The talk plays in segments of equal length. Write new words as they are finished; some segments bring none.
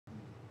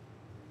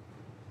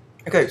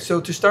Okay, so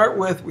to start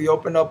with, we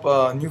opened up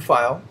a new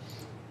file.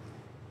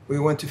 We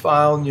went to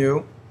File,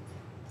 New.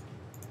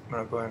 I'm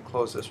going to go ahead and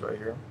close this right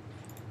here.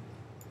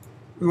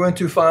 We went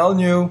to File,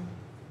 New,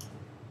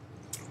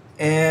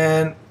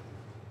 and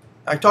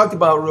I talked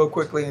about real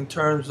quickly in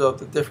terms of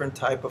the different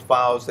type of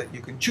files that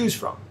you can choose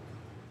from.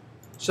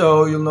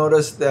 So you'll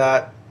notice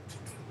that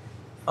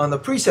on the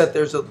preset,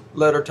 there's a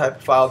letter type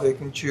of file that you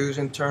can choose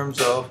in terms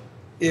of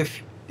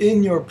if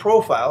in your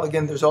profile,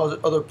 again, there's all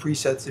other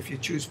presets. If you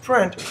choose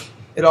print,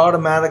 it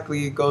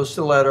automatically goes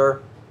to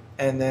letter,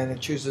 and then it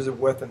chooses a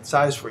width and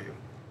size for you.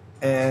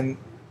 And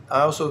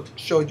I also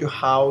showed you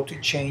how to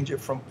change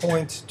it from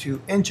points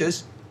to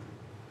inches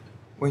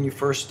when you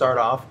first start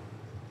off.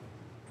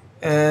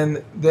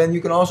 And then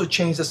you can also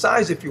change the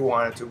size if you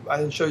wanted to. I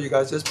didn't show you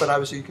guys this, but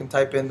obviously you can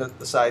type in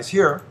the size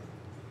here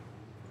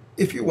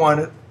if you want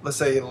it, let's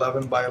say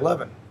 11 by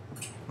 11,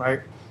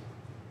 right?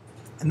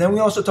 And then we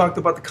also talked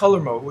about the color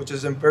mode, which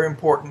is very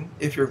important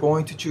if you're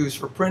going to choose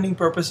for printing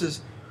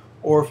purposes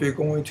or if you're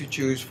going to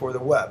choose for the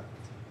web.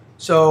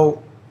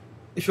 So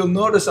if you'll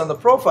notice on the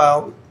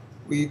profile,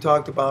 we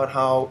talked about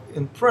how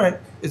in print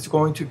it's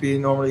going to be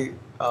normally,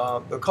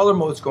 the color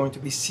mode is going to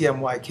be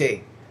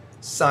CMYK,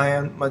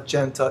 cyan,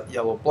 magenta,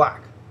 yellow,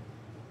 black.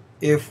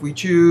 If we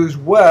choose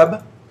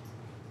web,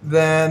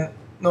 then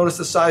notice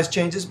the size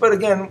changes, but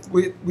again,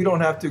 we don't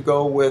have to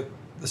go with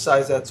the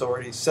size that's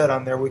already set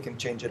on there. We can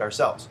change it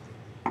ourselves.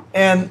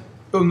 And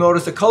you'll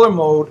notice the color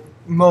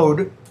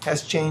mode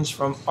has changed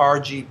from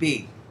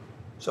RGB.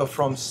 So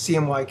from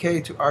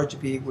CMYK to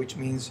RGB, which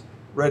means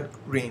red,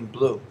 green,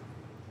 blue.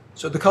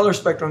 So the color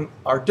spectrum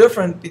are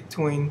different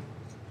between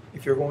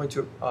if you're going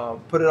to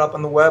put it up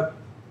on the web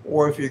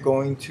or if you're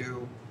going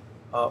to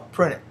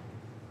print it.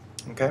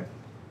 Okay.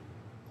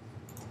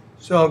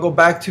 So I'll go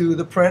back to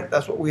the print.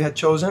 That's what we had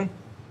chosen.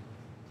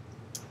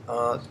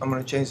 I'm going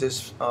to change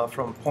this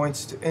from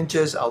points to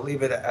inches. I'll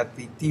leave it at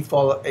the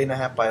default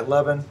 8.5 by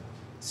 11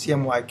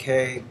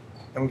 CMYK,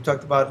 and we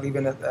talked about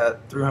leaving it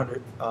at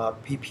 300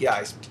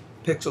 ppi,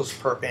 pixels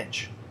per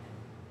inch.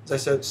 As I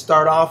said,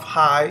 start off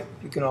high.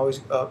 You can always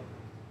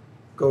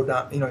go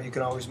down. You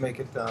can always make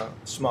it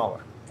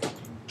smaller.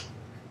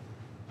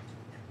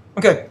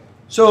 Okay,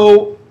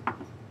 so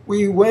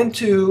we went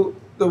to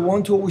the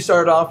one tool we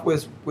started off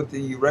with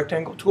the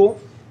rectangle tool,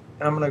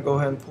 and I'm going to go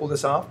ahead and pull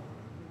this off.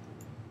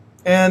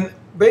 And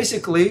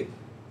basically,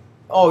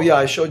 oh yeah,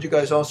 I showed you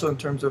guys also in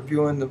terms of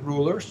viewing the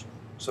rulers.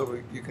 So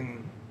you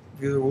can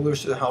view the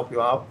rulers to help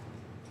you out.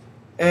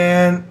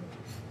 And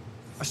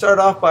I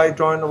started off by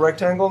drawing a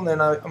rectangle, and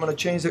then I'm going to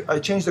change it. I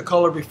changed the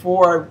color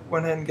before I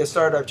went ahead and get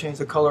started. I've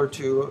changed the color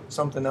to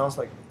something else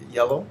like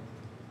yellow.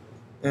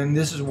 And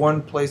this is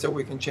one place that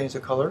we can change the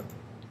color.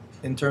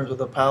 In terms of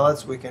the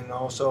palettes, we can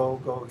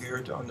also go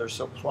here to under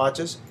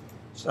swatches.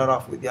 Start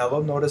off with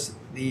yellow. Notice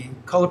the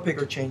color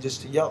picker changes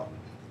to yellow.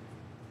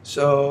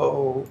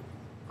 So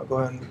I'll go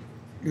ahead and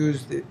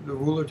use the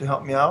ruler to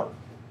help me out.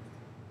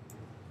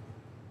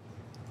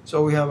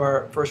 So we have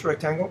our first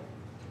rectangle.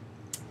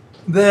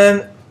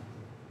 Then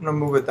I'm going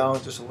to move it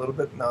down just a little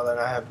bit now that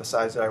I have the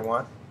size that I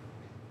want.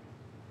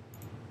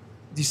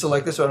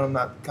 Deselect this so I'm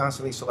not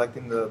constantly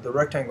selecting the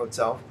rectangle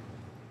itself.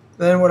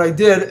 Then what I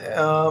did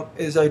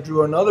is I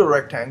drew another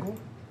rectangle.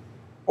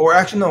 Or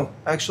actually, no.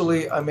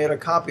 Actually, I made a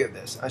copy of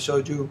this. I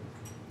showed you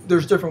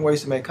there's different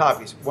ways to make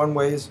copies. One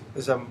way is,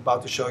 as I'm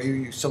about to show you,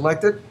 you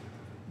select it,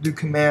 do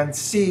Command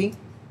C,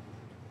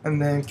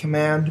 and then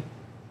Command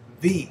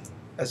V,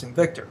 as in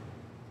Victor.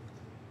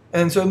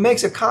 And so it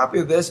makes a copy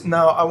of this.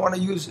 Now I want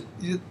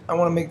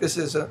to make this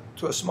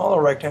to a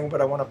smaller rectangle, but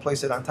I want to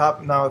place it on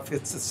top. Now if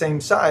it's the same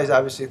size,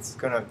 obviously it's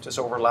going to just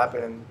overlap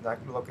it and not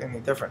look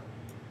any different.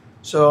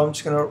 So I'm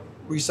just going to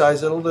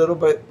resize it a little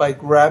bit by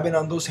grabbing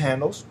on those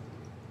handles,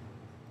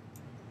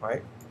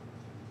 right?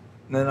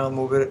 And then I'll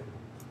move it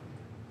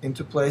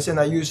into place, and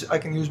I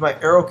can use my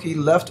arrow key,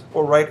 left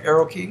or right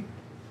arrow key,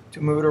 to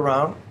move it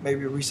around,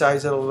 maybe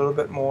resize it a little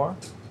bit more,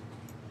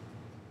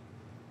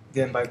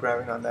 again by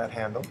grabbing on that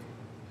handle.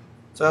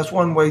 So that's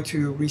one way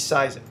to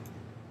resize it.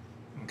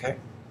 Okay,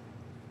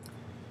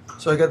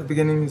 so I got the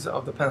beginnings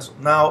of the pencil.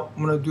 Now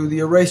I'm going to do the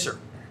eraser.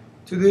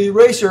 To the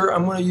eraser,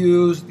 I'm going to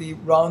use the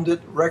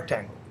rounded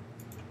rectangle.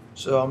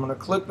 So I'm going to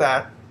click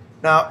that.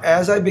 Now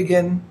as I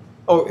begin,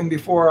 and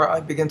before I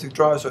begin to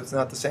draw so it's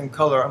not the same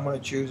color, I'm going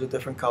to choose a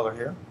different color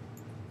here.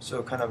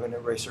 So kind of an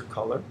eraser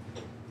color.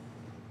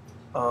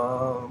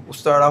 We'll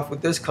start off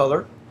with this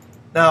color.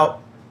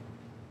 Now,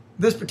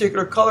 this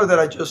particular color that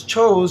I just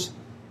chose,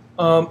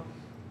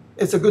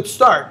 it's a good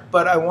start,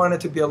 but I want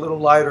it to be a little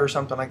lighter or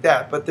something like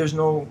that. But there's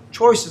no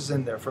choices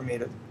in there for me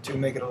to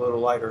make it a little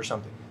lighter or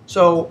something.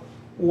 So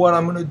what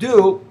I'm going to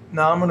do,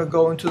 now I'm going to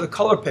go into the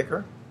color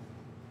picker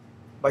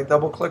by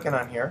double clicking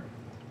on here.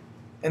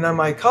 And on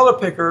my color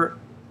picker,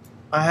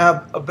 I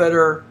have a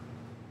better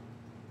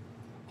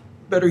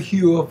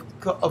hue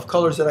of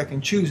colors that I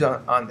can choose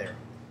on there.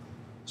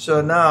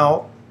 So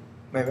now,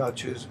 maybe I'll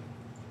choose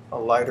a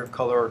lighter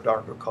color or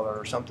darker color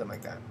or something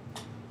like that.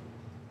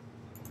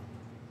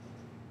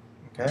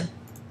 Okay.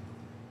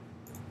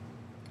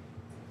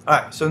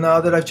 Alright, so now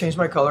that I've changed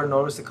my color,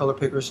 notice the color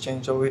picker has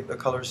changed, the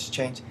colors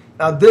changed.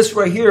 Now this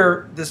right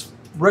here, this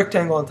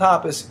rectangle on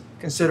top is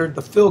considered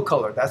the fill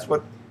color. That's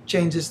what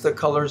changes the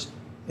colors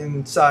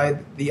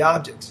inside the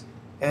objects.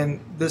 And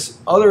this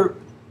other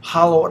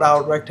hollowed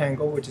out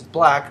rectangle, which is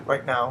black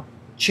right now,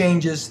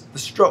 changes the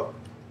stroke.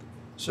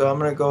 So I'm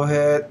going to go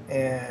ahead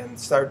and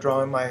start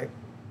drawing my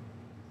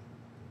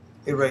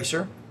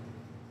eraser.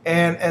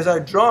 And as I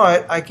draw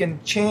it, I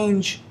can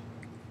change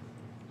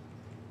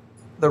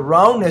the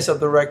roundness of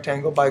the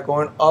rectangle by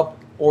going up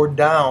or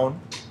down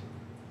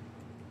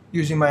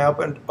using my up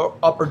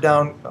or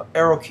down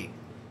arrow key.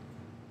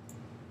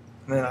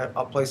 And then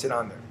I'll place it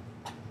on there.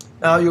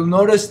 Now you'll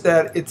notice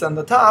that it's on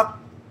the top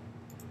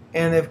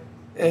and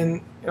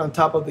on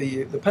top of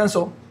the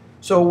pencil.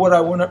 So what I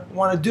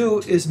want to do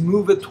is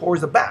move it towards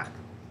the back,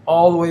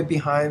 all the way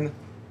behind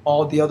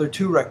all the other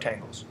two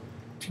rectangles.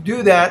 To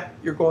do that,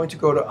 you're going to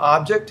go to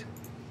Object,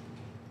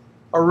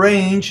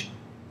 Arrange,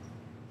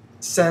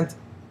 Send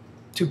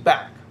to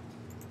Back.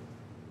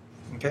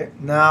 Okay,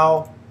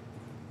 now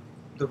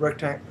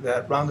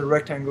that rounded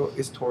rectangle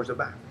is towards the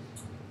back.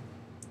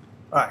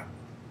 All right.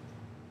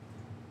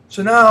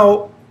 So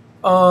now,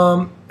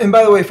 and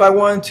by the way, if I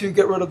wanted to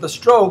get rid of the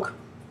stroke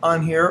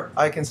on here,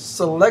 I can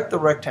select the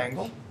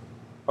rectangle,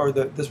 or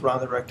this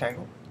rounded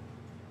rectangle,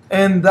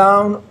 and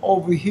down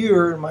over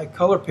here in my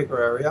color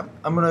picker area,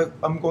 I'm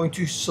going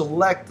to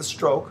select the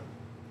stroke.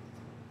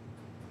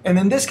 And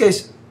in this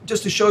case,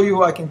 just to show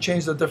you, I can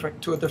change to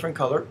a different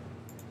color.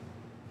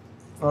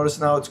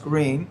 Notice now it's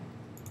green.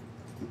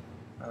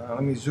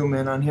 Let me zoom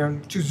in on here.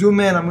 To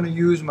zoom in, I'm going to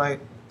use my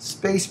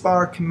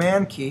spacebar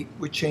command key,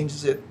 which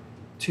changes it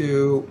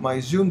to my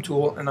zoom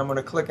tool, and I'm going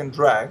to click and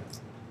drag.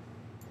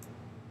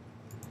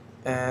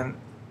 And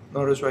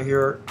notice right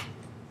here,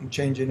 I'm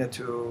changing it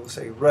to,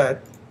 say,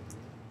 red.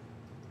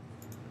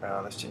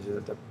 Let's change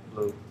it to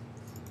blue.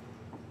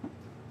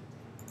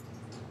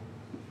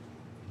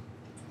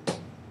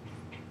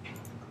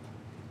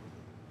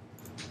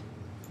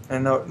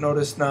 And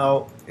notice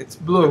now it's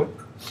blue.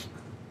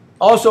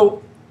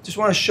 Also, just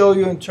want to show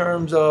you in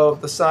terms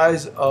of the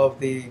size of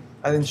I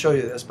didn't show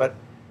you this, but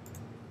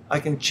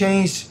I can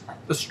change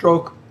the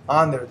stroke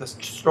on there, the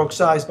stroke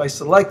size, by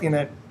selecting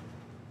it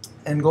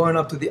and going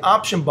up to the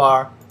option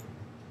bar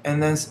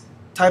and then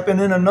typing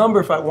in a number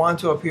if I want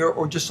to up here,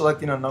 or just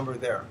selecting a number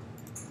there.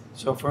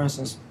 So for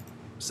instance,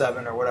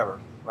 7 or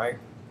whatever, right?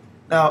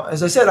 Now,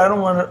 as I said, I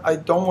don't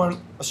want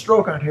a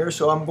stroke on here,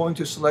 so I'm going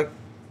to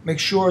make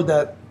sure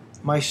that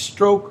my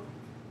stroke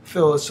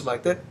fill is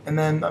selected, and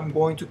then I'm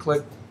going to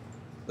click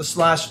the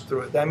slash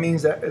through it. That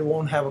means that it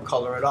won't have a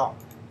color at all.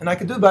 And I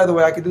could do, by the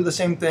way, I could do the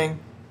same thing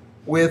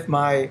with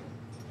my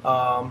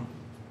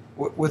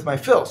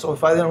fill. So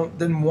if I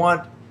didn't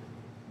want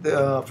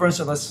for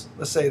instance,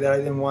 let's say that I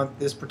didn't want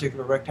this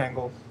particular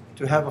rectangle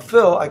to have a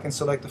fill, I can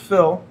select the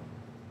fill.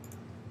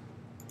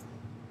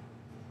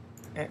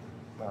 And,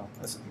 well,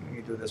 let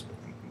me do this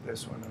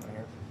one right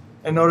here.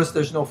 And notice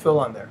there's no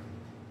fill on there.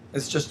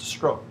 It's just a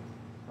stroke,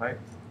 right?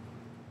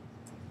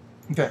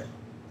 Okay.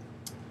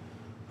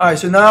 All right,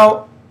 so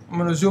now I'm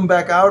going to zoom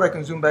back out. I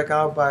can zoom back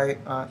out by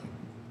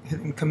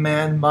hitting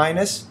Command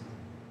minus,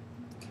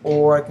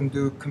 or I can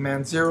do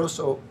Command 0,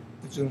 so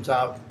it zooms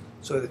out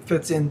so it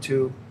fits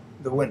into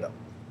the window.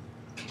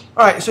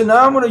 All right, so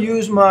now I'm going to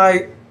use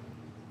my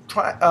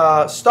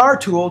star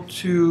tool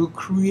to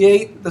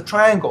create the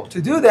triangle.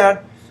 To do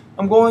that,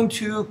 I'm going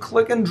to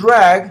click and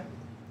drag,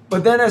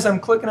 but then as I'm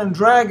clicking and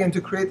dragging to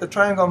create the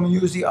triangle, I'm going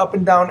to use the up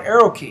and down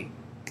arrow key.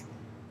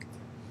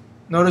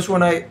 Notice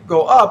when I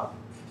go up,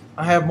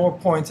 I have more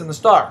points in the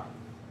star.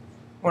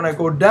 When I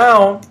go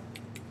down,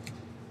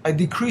 I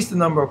decrease the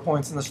number of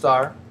points in the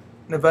star,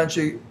 and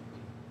eventually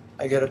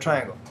I get a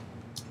triangle.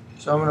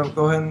 So I'm going to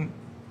go ahead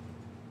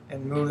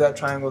and move that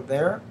triangle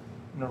there.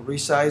 I'm going to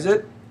resize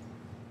it.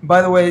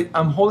 By the way,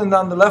 I'm holding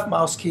down the left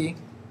mouse key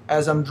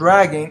as I'm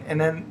dragging, and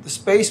then the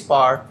space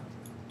bar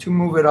to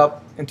move it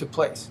up into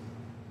place.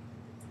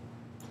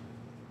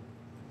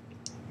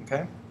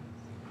 Okay.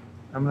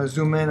 I'm going to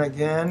zoom in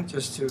again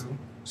just to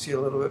see a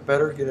little bit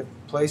better, get it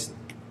placed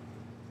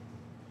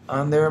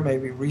on there,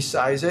 maybe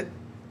resize it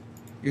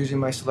using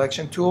my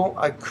selection tool.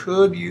 I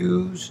could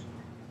use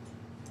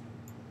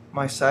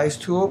my size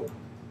tool,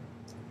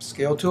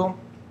 scale tool,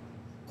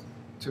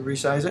 to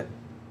resize it.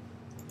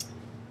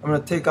 I'm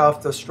going to take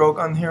off the stroke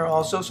on here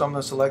also, so I'm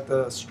going to select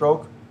the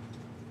stroke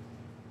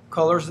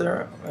colors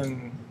there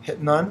and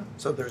hit none,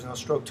 so there's no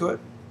stroke to it.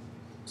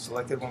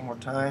 Select it one more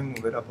time,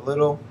 move it up a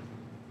little,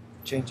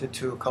 change it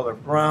to color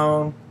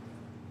brown.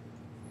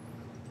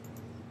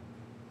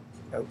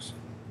 Oops.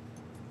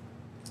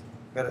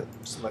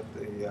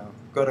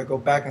 Gotta go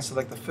back and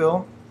select the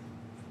fill.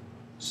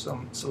 So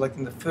I'm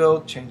selecting the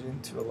fill,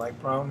 changing to a light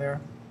brown there.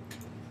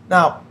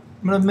 Now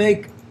I'm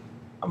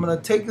gonna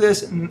take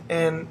this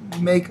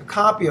and make a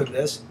copy of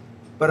this,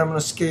 but I'm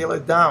gonna scale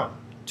it down.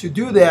 To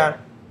do that,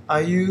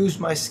 I use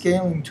my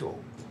scaling tool,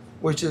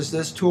 which is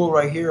this tool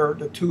right here,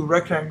 the two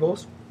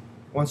rectangles,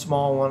 one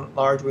small, one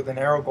large with an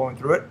arrow going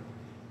through it.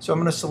 So I'm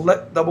going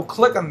to double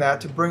click on that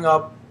to bring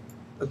up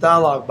the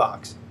dialog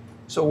box.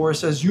 So where it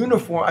says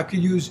uniform, I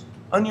could use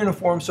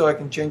ununiform so I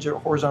can change it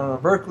horizontally or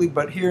vertically,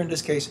 but here in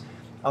this case,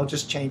 I'll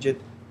just change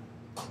it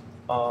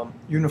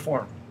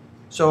uniform.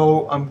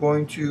 So I'm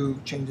going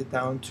to change it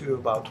down to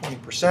about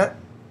 20%.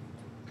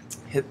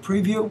 Hit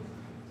preview,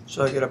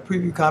 so I get a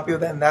preview copy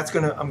of that, and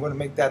I'm going to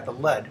make that the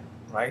lead,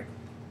 right,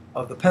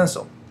 of the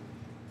pencil.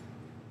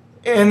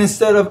 And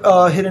instead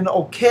of hitting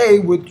OK,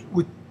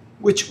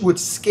 which would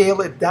scale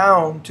it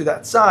down to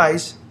that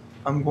size,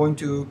 I'm going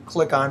to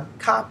click on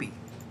copy,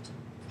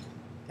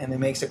 and it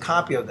makes a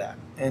copy of that.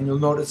 And you'll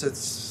notice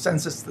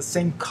since it's the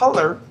same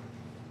color,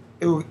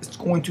 it's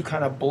going to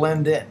kind of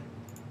blend in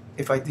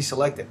if I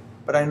deselect it.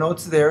 But I know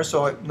it's there,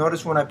 so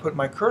notice when I put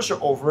my cursor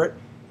over it,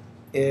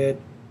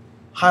 it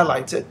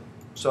highlights it,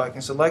 so I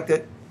can select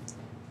it,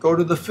 go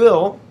to the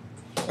fill,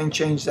 and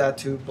change that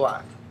to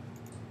black.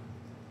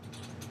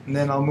 And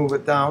then I'll move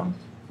it down.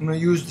 I'm going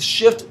to use the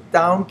shift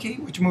down key,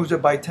 which moves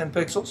it by 10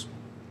 pixels.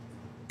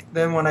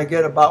 Then when I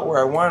get about where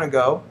I want to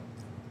go,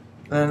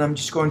 then I'm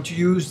just going to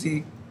use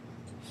the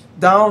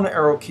down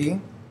arrow key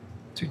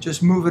to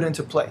just move it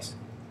into place.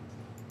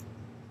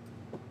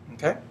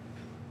 Okay?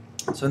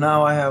 So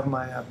now I have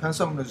my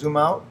pencil. I'm going to zoom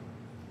out.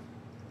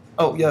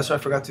 Oh, yes, I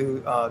forgot to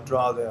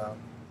draw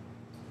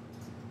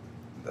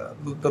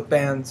the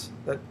bands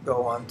that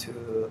go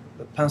onto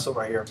the pencil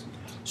right here.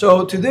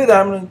 So to do that,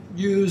 I'm going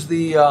to use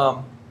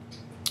the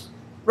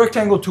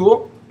rectangle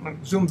tool. I'm going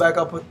to zoom back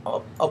up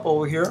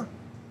over here.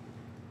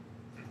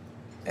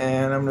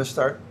 And I'm going to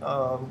start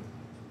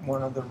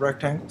one of the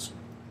rectangles,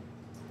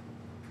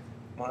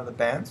 one of the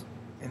bands.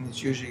 And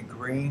it's usually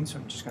green, so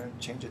I'm just going to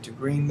change it to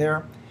green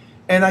there.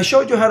 And I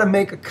showed you how to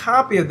make a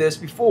copy of this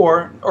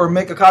before, or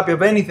make a copy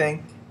of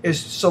anything, is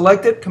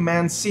select it,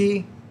 Command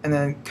C, and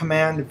then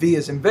Command V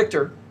as in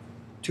Victor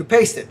to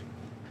paste it.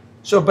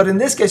 So, but in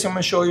this case, I'm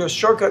going to show you a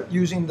shortcut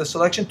using the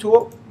selection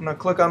tool. I'm going to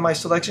click on my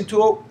selection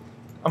tool.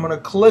 I'm going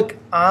to click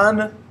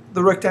on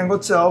the rectangle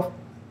itself.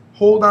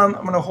 I'm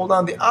going to hold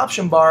on the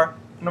option bar,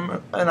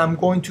 and I'm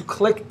going to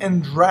click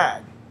and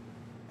drag.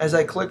 As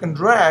I click and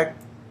drag,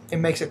 it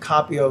makes a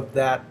copy of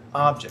that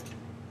object.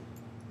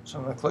 So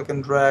I'm going to click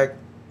and drag,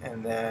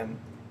 and then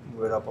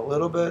move it up a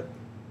little bit,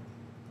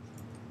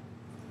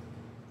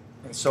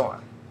 and so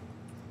on.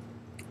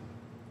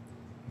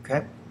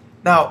 Okay.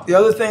 Now, the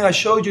other thing I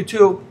showed you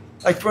too,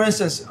 like for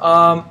instance,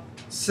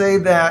 say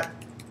that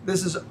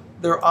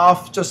they're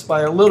off just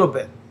by a little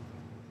bit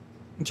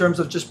in terms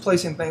of just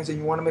placing things, and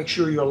you want to make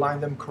sure you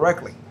align them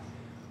correctly.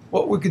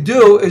 What we could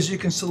do is you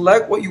can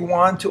select what you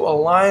want to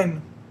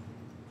align,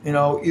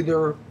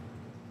 either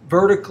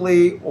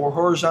vertically or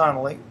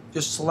horizontally.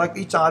 Just select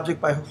each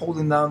object by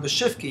holding down the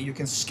shift key. You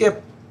can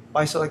skip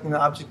by selecting the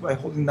object by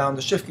holding down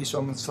the shift key. So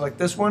I'm going to select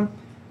this one,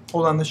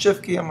 hold on the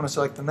shift key, I'm going to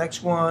select the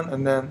next one,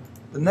 and then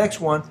the next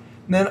one.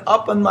 And then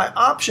up on my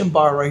option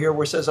bar right here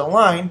where it says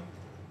align,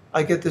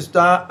 I get this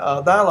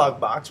dialog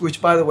box, which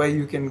by the way,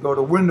 you can go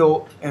to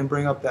Window and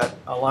bring up that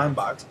align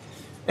box.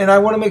 And I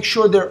want to make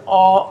sure they're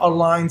all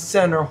aligned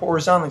center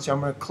horizontally. So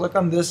I'm going to click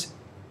on this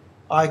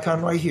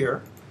icon right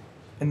here,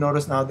 and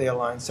notice now they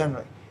align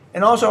centrally.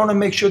 And also I want to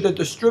make sure they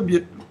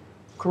distribute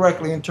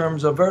correctly in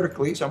terms of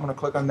vertically, so I'm going to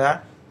click on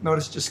that.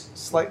 Notice just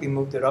slightly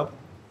moved it up.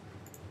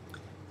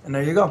 And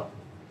there you go.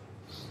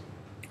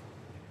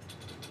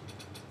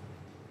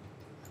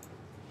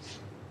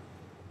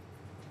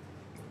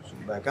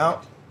 Zoom back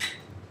out.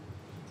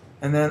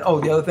 And then,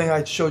 the other thing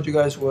I showed you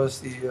guys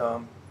was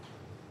the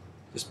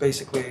just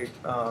basically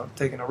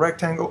taking a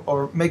rectangle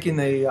or making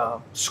a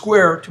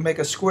square. To make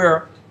a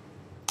square,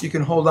 you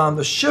can hold down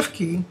the shift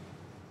key,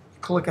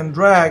 click and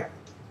drag,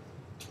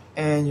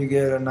 and you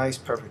get a nice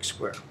perfect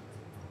square.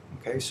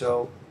 Okay,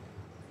 so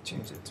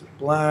change it to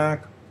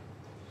black.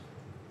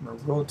 I'm going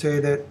to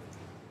rotate it.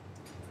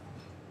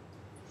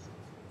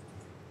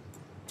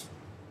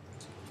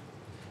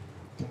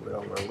 Move it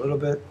over a little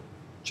bit.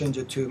 Change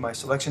it to my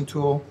selection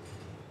tool.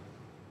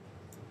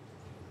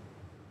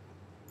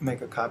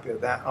 Make a copy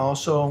of that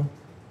also.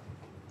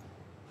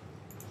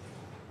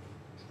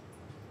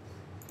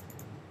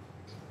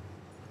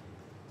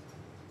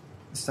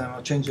 This time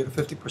I'll change it to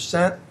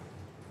 50%.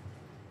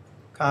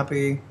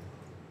 Copy,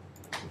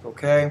 click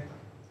OK.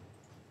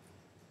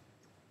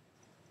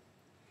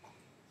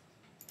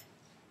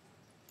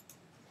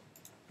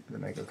 Did it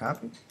make a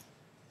copy?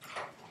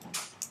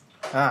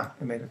 It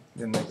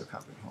didn't make a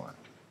copy. Hold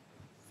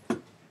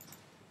on.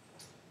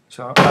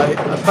 So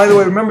by the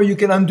way, remember you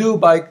can undo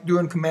by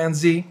doing Command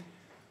Z.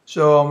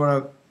 So I'm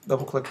going to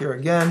double click here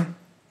again.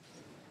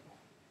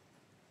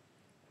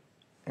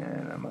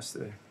 And I must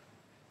have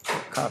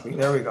copied.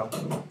 There we go.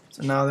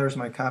 So now there's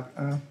my copy.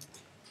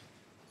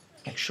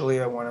 Actually,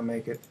 I want to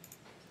make it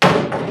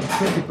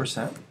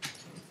 50%.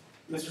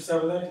 Mr.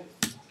 Savale,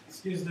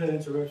 excuse the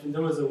interruption.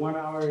 There was a 1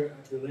 hour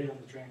delay on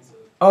the train. So.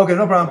 Okay,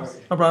 no problem.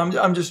 Sorry. No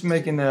problem. I'm just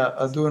making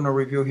doing a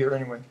review here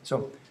anyway.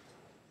 So,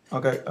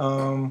 okay.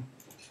 All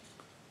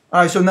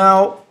right. So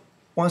now,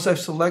 once I've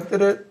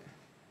selected it,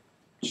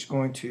 I'm just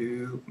going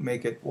to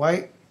make it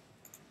white,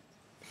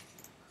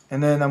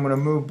 and then I'm going to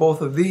move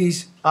both of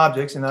these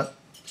objects, and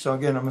So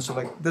again, I'm going to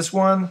select this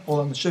one, hold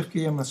on the Shift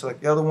key, I'm going to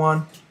select the other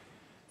one,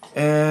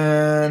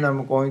 and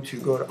I'm going to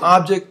go to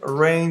Object,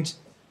 Arrange,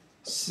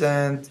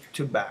 Send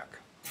to Back.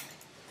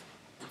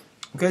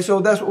 Okay, so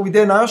that's what we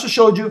did. And I also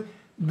showed you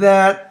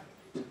that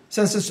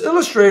since it's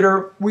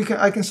Illustrator,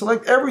 I can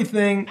select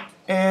everything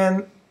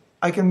and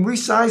I can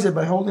resize it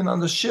by holding on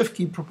the Shift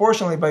key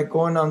proportionally by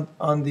going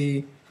on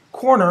the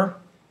corner,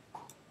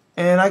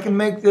 and I can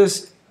make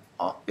this,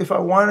 if I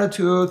wanted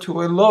to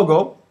a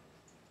logo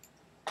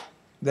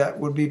that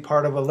would be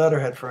part of a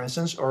letterhead, for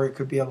instance, or it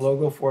could be a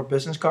logo for a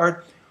business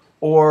card,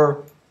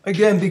 or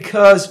again,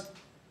 because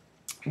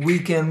we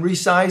can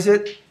resize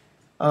it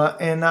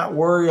and not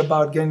worry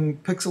about getting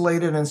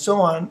pixelated and so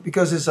on,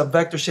 because it's a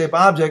vector shape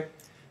object,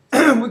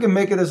 we can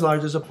make it as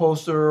large as a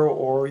poster,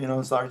 or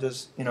as large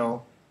as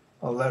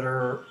a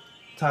letter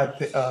type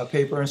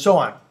paper and so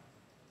on.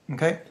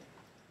 Okay,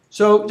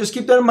 so just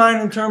keep that in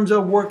mind in terms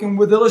of working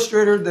with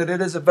Illustrator, that it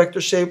is a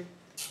vector shape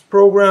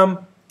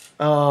program,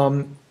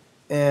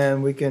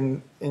 and we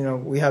can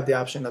we have the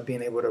option of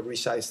being able to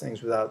resize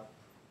things without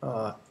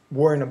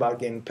worrying about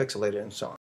getting pixelated and so on.